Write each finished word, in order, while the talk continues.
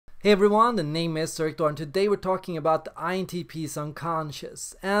Hey everyone, the name is Erik, and today we're talking about the INTP's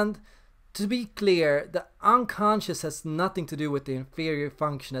unconscious. And to be clear, the unconscious has nothing to do with the inferior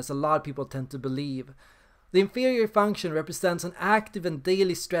function, as a lot of people tend to believe. The inferior function represents an active and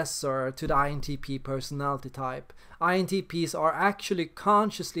daily stressor to the INTP personality type. INTPs are actually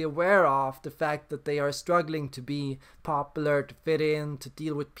consciously aware of the fact that they are struggling to be popular, to fit in, to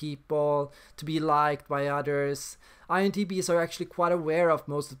deal with people, to be liked by others. INTPs are actually quite aware of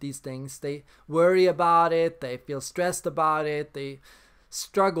most of these things. They worry about it, they feel stressed about it, they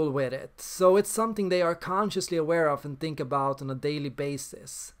struggle with it. So it's something they are consciously aware of and think about on a daily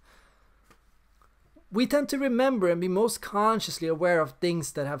basis. We tend to remember and be most consciously aware of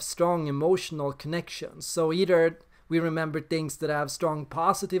things that have strong emotional connections. So either we remember things that have strong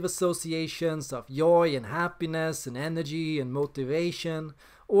positive associations of joy and happiness and energy and motivation,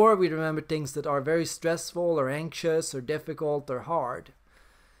 or we remember things that are very stressful or anxious or difficult or hard.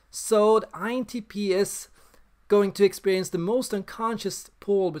 So the INTP is going to experience the most unconscious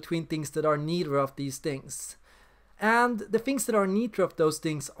pull between things that are neither of these things. And the things that are neither of those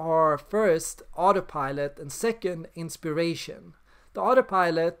things are first, autopilot, and second, inspiration. The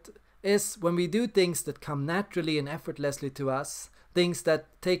autopilot is when we do things that come naturally and effortlessly to us, things that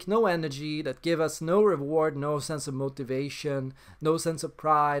take no energy, that give us no reward, no sense of motivation, no sense of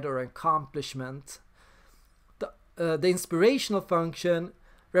pride or accomplishment. The inspirational function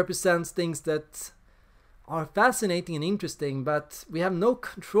represents things that are fascinating and interesting, but we have no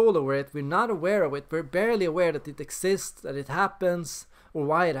control over it. We're not aware of it. We're barely aware that it exists, that it happens, or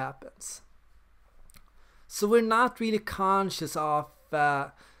why it happens. So we're not really conscious of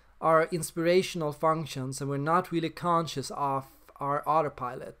our inspirational functions, and we're not really conscious of our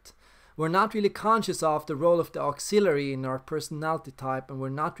autopilot. We're not really conscious of the role of the auxiliary in our personality type, and we're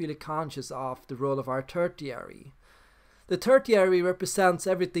not really conscious of the role of our tertiary. The tertiary represents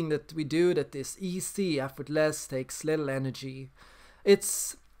everything that we do that is easy, effortless, takes little energy.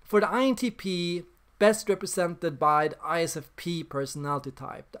 It's, for the INTP, best represented by the ISFP personality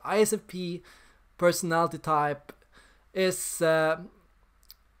type. The ISFP personality type is the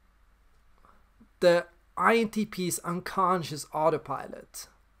INTP's unconscious autopilot.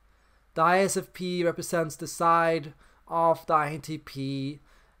 The ISFP represents the side of the INTP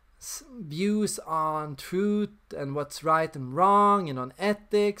views on truth and what's right and wrong and on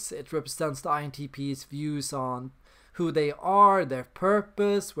ethics. It represents the INTP's views on who they are, their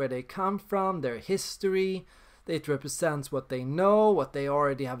purpose, where they come from, their history. It represents what they know, what they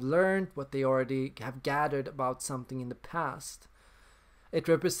already have learned, what they already have gathered about something in the past. It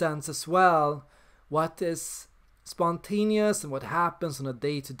represents as well what is spontaneous and what happens on a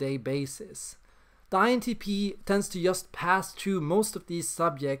day-to-day basis. The INTP tends to just pass through most of these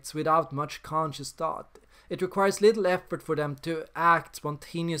subjects without much conscious thought. It requires little effort for them to act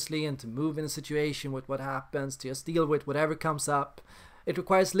spontaneously and to move in a situation with what happens, to just deal with whatever comes up. It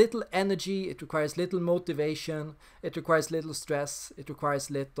requires little energy, it requires little motivation, it requires little stress, it requires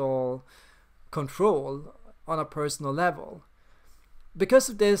little control on a personal level. Because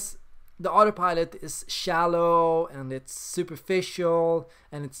of this, the autopilot is shallow and it's superficial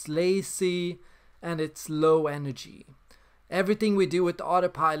and it's lazy and it's low energy. Everything we do with the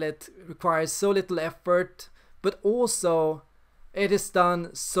autopilot requires so little effort, but also it is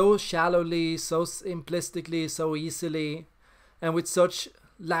done so shallowly, so simplistically, so easily, and with such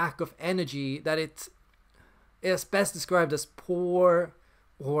lack of energy that it is best described as poor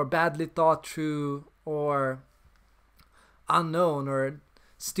or badly thought through or unknown or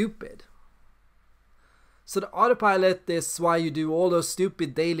stupid. So the autopilot is why you do all those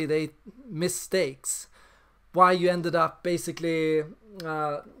stupid daily mistakes. Why you ended up basically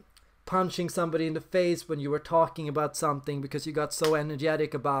punching somebody in the face when you were talking about something because you got so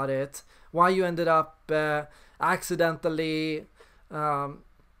energetic about it. Why you ended up accidentally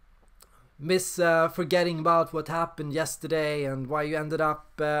forgetting about what happened yesterday, and why you ended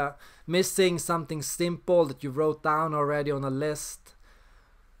up missing something simple that you wrote down already on a list.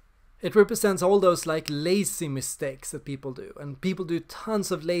 It represents all those like lazy mistakes that people do, and people do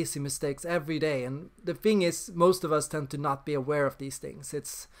tons of lazy mistakes every day. And the thing is, most of us tend to not be aware of these things.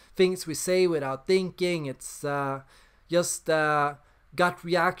 It's things we say without thinking. It's just gut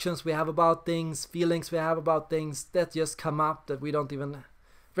reactions we have about things, feelings we have about things that just come up that we don't even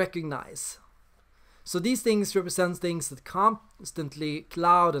recognize. So these things represent things that constantly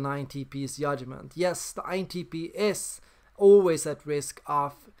cloud an INTP's judgment. Yes, the INTP is always at risk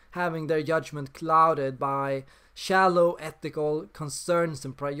of having their judgment clouded by shallow ethical concerns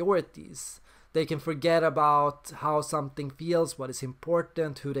and priorities. They can forget about how something feels, what is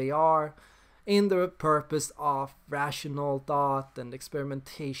important, who they are, in the purpose of rational thought and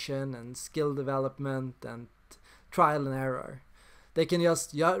experimentation and skill development and trial and error. They can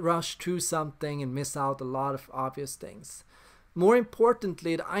just rush through something and miss out a lot of obvious things. More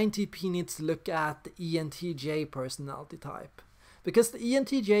importantly, the INTP needs to look at the ENTJ personality type. Because the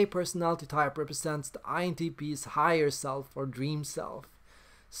ENTJ personality type represents the INTP's higher self or dream self.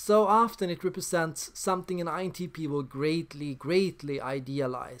 So often it represents something an INTP will greatly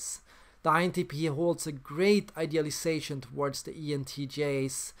idealize. The INTP holds a great idealization towards the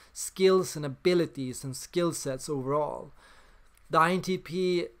ENTJ's skills and abilities and skill sets overall. The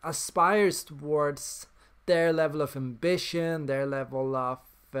INTP aspires towards their level of ambition, their level of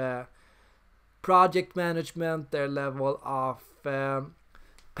project management, their level of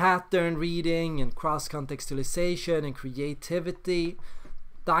pattern reading and cross-contextualization and creativity.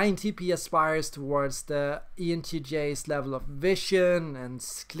 The INTP aspires towards the ENTJ's level of vision and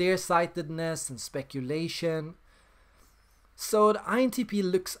clear-sightedness and speculation. So the INTP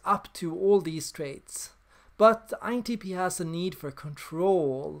looks up to all these traits, but the INTP has a need for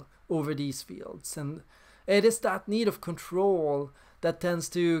control over these fields, and it is that need of control that tends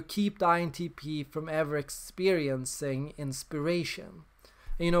to keep the INTP from ever experiencing inspiration.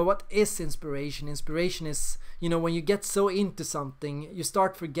 And what is inspiration? Inspiration is, when you get so into something, you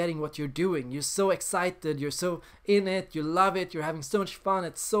start forgetting what you're doing. You're so excited, you're so in it, you love it, you're having so much fun,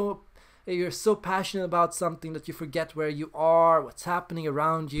 you're so passionate about something that you forget where you are, what's happening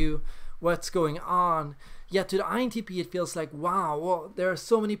around you, what's going on. Yet to the INTP it feels like, wow, well, there are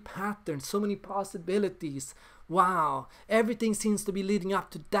so many patterns, so many possibilities. Wow, everything seems to be leading up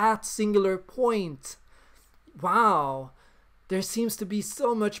to that singular point. Wow, there seems to be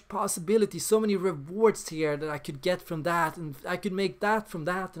so much possibility, so many rewards here that I could get from that, and I could make that from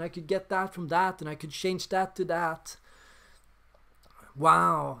that, and I could get that from that, and I could change that to that.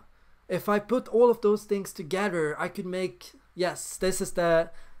 Wow, if I put all of those things together, I could make, yes, this is the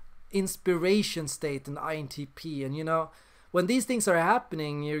inspiration state in the INTP. And when these things are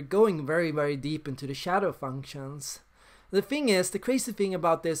happening, you're going very deep into the shadow functions. The thing is, the crazy thing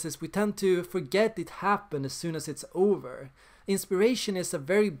about this is we tend to forget it happened as soon as it's over. Inspiration is a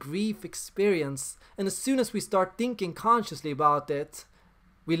very brief experience, and as soon as we start thinking consciously about it,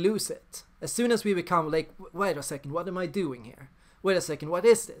 we lose it. As soon as we become like, wait a second, what am I doing here? Wait a second, what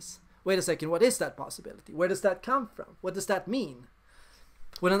is this? Wait a second, what is that possibility? Where does that come from? What does that mean?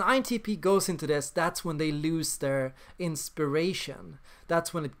 When an INTP goes into this, that's when they lose their inspiration.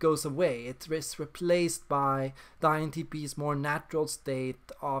 That's when it goes away. It is replaced by the INTP's more natural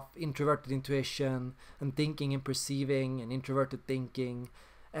state of introverted intuition and thinking and perceiving, and introverted thinking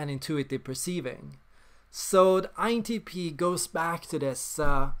and intuitive perceiving. So the INTP goes back to this.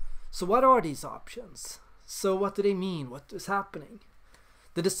 So what are these options? So what do they mean? What is happening?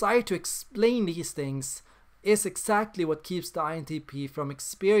 The desire to explain these things is exactly what keeps the INTP from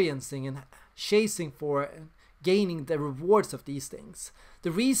experiencing and chasing for and gaining the rewards of these things.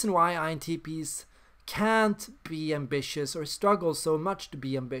 The reason why INTPs can't be ambitious or struggle so much to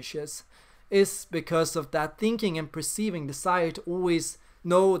be ambitious is because of that thinking and perceiving desire to always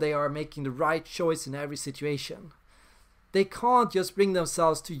know they are making the right choice in every situation. They can't just bring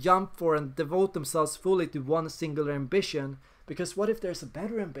themselves to jump for and devote themselves fully to one singular ambition, because what if there's a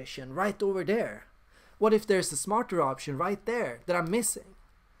better ambition right over there? What if there's a smarter option right there that I'm missing?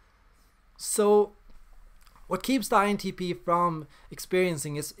 So what keeps the INTP from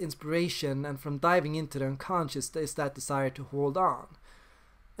experiencing is inspiration and from diving into the unconscious is that desire to hold on.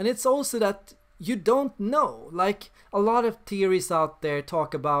 And it's also that you don't know. Like, a lot of theories out there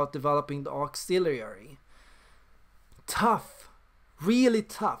talk about developing the auxiliary. Tough. Really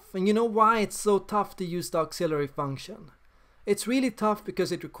tough. And you know why it's so tough to use the auxiliary function? It's really tough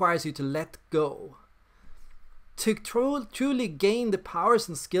because it requires you to let go. To truly gain the powers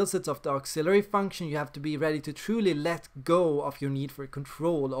and skill sets of the auxiliary function, you have to be ready to truly let go of your need for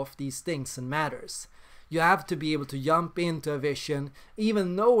control of these things and matters. You have to be able to jump into a vision,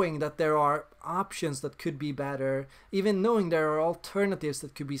 even knowing that there are options that could be better, even knowing there are alternatives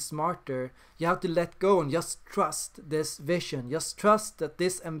that could be smarter. You have to let go and just trust this vision. Just trust that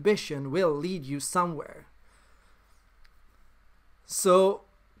this ambition will lead you somewhere. So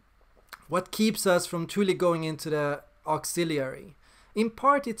what keeps us from truly going into the auxiliary? In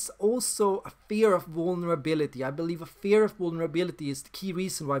part, it's also a fear of vulnerability. I believe a fear of vulnerability is the key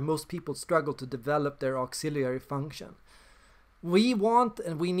reason why most people struggle to develop their auxiliary function. We want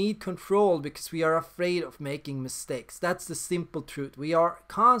and we need control because we are afraid of making mistakes. That's the simple truth. We are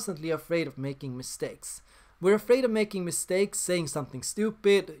constantly afraid of making mistakes. We're afraid of making mistakes, saying something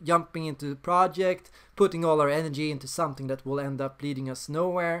stupid, jumping into the project, putting all our energy into something that will end up leading us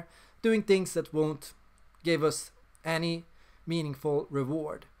nowhere. doing things that won't give us any meaningful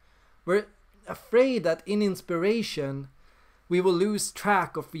reward. We're afraid that in inspiration we will lose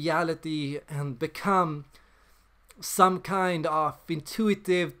track of reality and become some kind of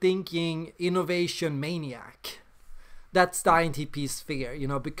intuitive thinking innovation maniac. That's the INTP's fear, you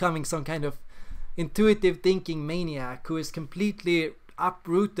know, becoming some kind of intuitive thinking maniac who is completely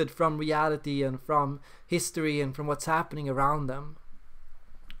uprooted from reality and from history and from what's happening around them.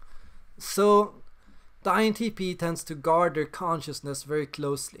 So the INTP tends to guard their consciousness very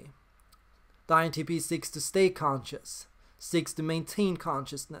closely. The INTP seeks to stay conscious, seeks to maintain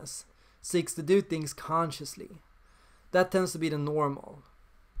consciousness, seeks to do things consciously. That tends to be the normal.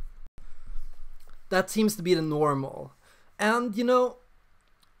 That seems to be the normal. And you know,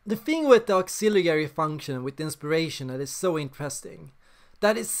 the thing with the auxiliary function, with inspiration, that is so interesting,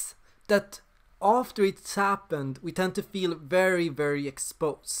 that is that after it's happened, we tend to feel very, very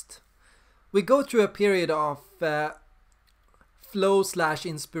exposed. We go through a period of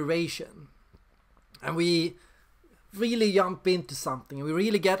flow/inspiration, and we really jump into something, and we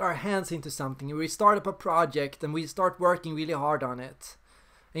really get our hands into something, and we start up a project, and we start working really hard on it.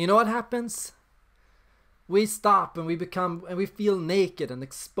 And you know what happens? We stop and we feel naked and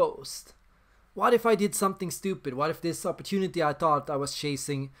exposed. What if I did something stupid? What if this opportunity I thought I was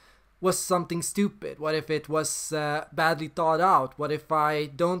chasing was something stupid? What if it was badly thought out? What if I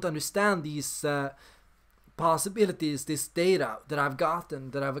don't understand these possibilities, this data that I've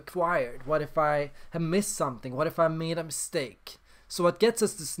gotten, that I've acquired? What if I have missed something? What if I made a mistake? So what gets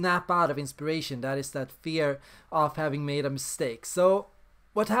us to snap out of inspiration, that is that fear of having made a mistake. So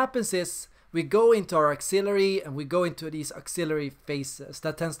what happens is we go into our auxiliary and we go into these auxiliary phases.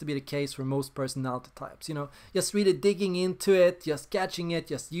 That tends to be the case for most personality types, you know, just really digging into it, just catching it,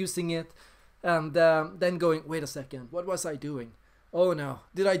 just using it, and then going, wait a second, what was I doing? Oh no,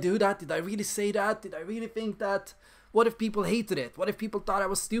 did I do that? Did I really say that? Did I really think that? What if people hated it? What if people thought I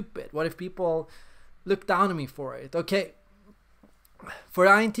was stupid? What if people looked down on me for it? Okay, for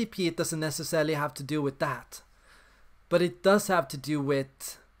INTP it doesn't necessarily have to do with that, but it does have to do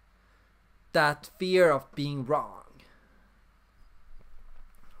with that fear of being wrong.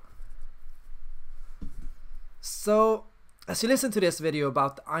 So, as you listen to this video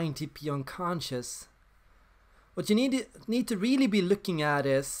about the INTP unconscious, what you need to really be looking at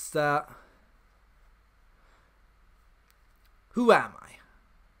is who am I?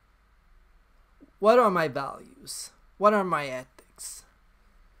 What are my values? What are my ethics?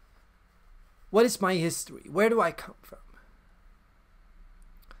 What is my history? Where do I come from?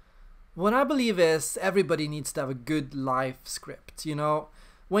 What I believe is everybody needs to have a good life script, you know,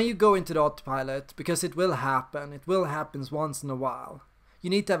 when you go into the autopilot, because it will happen once in a while. You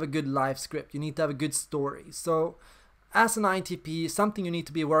need to have a good life script, you need to have a good story. So as an INTP, something you need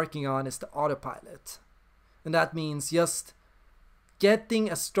to be working on is the autopilot. And that means just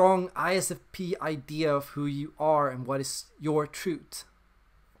getting a strong ISFP idea of who you are and what is your truth.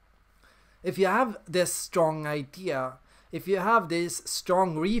 If you have this strong idea, if you have these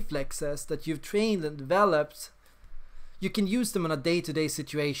strong reflexes that you've trained and developed, you can use them in a day-to-day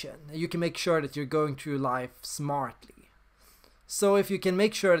situation. You can make sure that you're going through life smartly. So if you can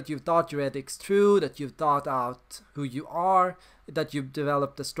make sure that you've thought your ethics through, that you've thought out who you are, that you've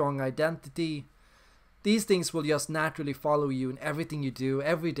developed a strong identity, these things will just naturally follow you in everything you do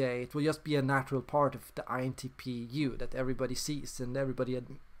every day. It will just be a natural part of the INTP you that everybody sees and everybody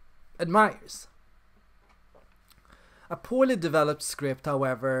admires. A poorly developed script,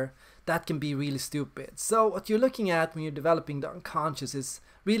 however, that can be really stupid. So what you're looking at when you're developing the unconscious is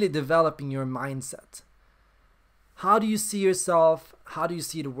really developing your mindset. How do you see yourself? How do you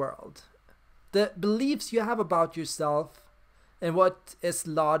see the world? The beliefs you have about yourself and what is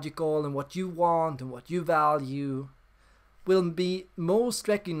logical and what you want and what you value will be most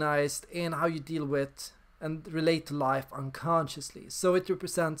recognized in how you deal with and relate to life unconsciously. So it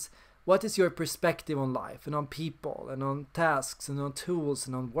represents what is your perspective on life and on people and on tasks and on tools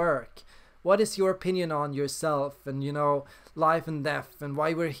and on work. What is your opinion on yourself and, you know, life and death and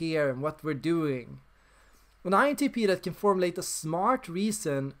why we're here and what we're doing? An INTP that can formulate a smart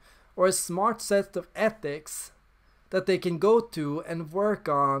reason or a smart set of ethics that they can go to and work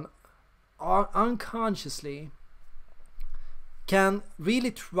on unconsciously can really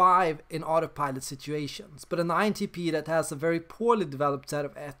thrive in autopilot situations. But an INTP that has a very poorly developed set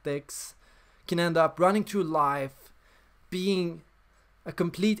of ethics can end up running through life being a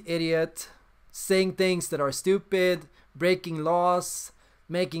complete idiot, saying things that are stupid, breaking laws,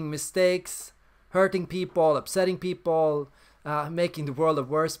 making mistakes, hurting people, upsetting people, making the world a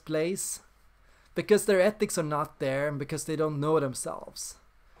worse place, because their ethics are not there and because they don't know themselves.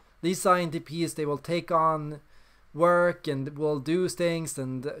 These INTPs, they will take on work and will do things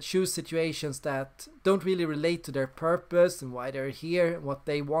and choose situations that don't really relate to their purpose and why they're here and what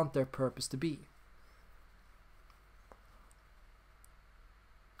they want their purpose to be.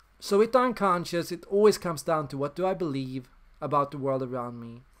 So with the unconscious, it always comes down to, what do I believe about the world around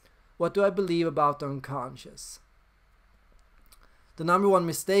me? What do I believe about the unconscious? The number one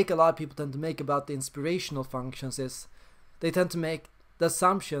mistake a lot of people tend to make about the inspirational functions is they tend to make the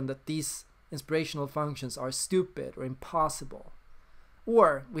assumption that these inspirational functions are stupid or impossible.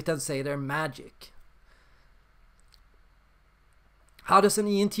 Or we tend to say they're magic. How does an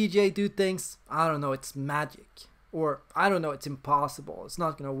ENTJ do things? I don't know, it's magic. Or I don't know, it's impossible, it's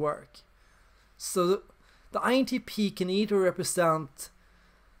not gonna work. So the INTP can either represent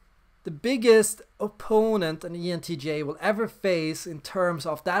the biggest opponent an ENTJ will ever face in terms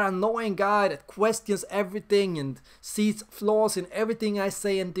of that annoying guy that questions everything and sees flaws in everything I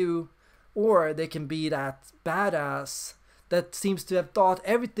say and do, or they can be that badass that seems to have thought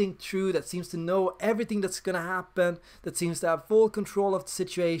everything through, that seems to know everything that's gonna happen, that seems to have full control of the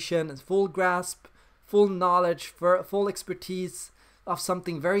situation and full grasp, full knowledge, full expertise of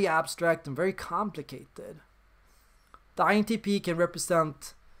something very abstract and very complicated. The INTP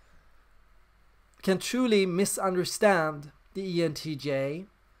can truly misunderstand the ENTJ,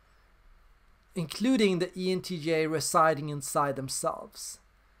 including the ENTJ residing inside themselves.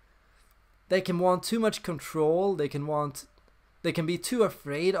 They can want too much control, they can be too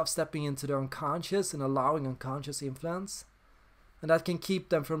afraid of stepping into the unconscious and allowing unconscious influence. And that can keep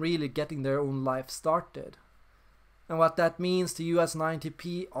them from really getting their own life started. And what that means to you as an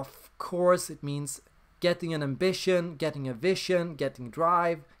INTP, of course, it means getting an ambition, getting a vision, getting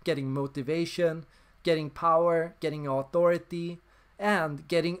drive, getting motivation, getting power, getting authority, and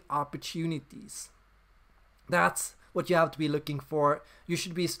getting opportunities. That's what you have to be looking for. You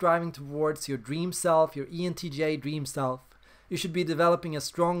should be striving towards your dream self, your ENTJ dream self. You should be developing a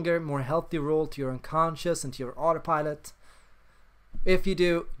stronger, more healthy role to your unconscious and to your autopilot. If you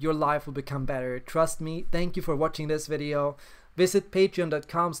do, your life will become better. Trust me. Thank you for watching this video. Visit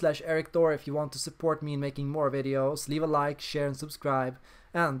patreon.com/ErikThor if you want to support me in making more videos. Leave a like, share and subscribe,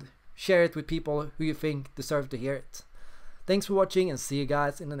 and share it with people who you think deserve to hear it. Thanks for watching and see you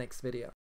guys in the next video.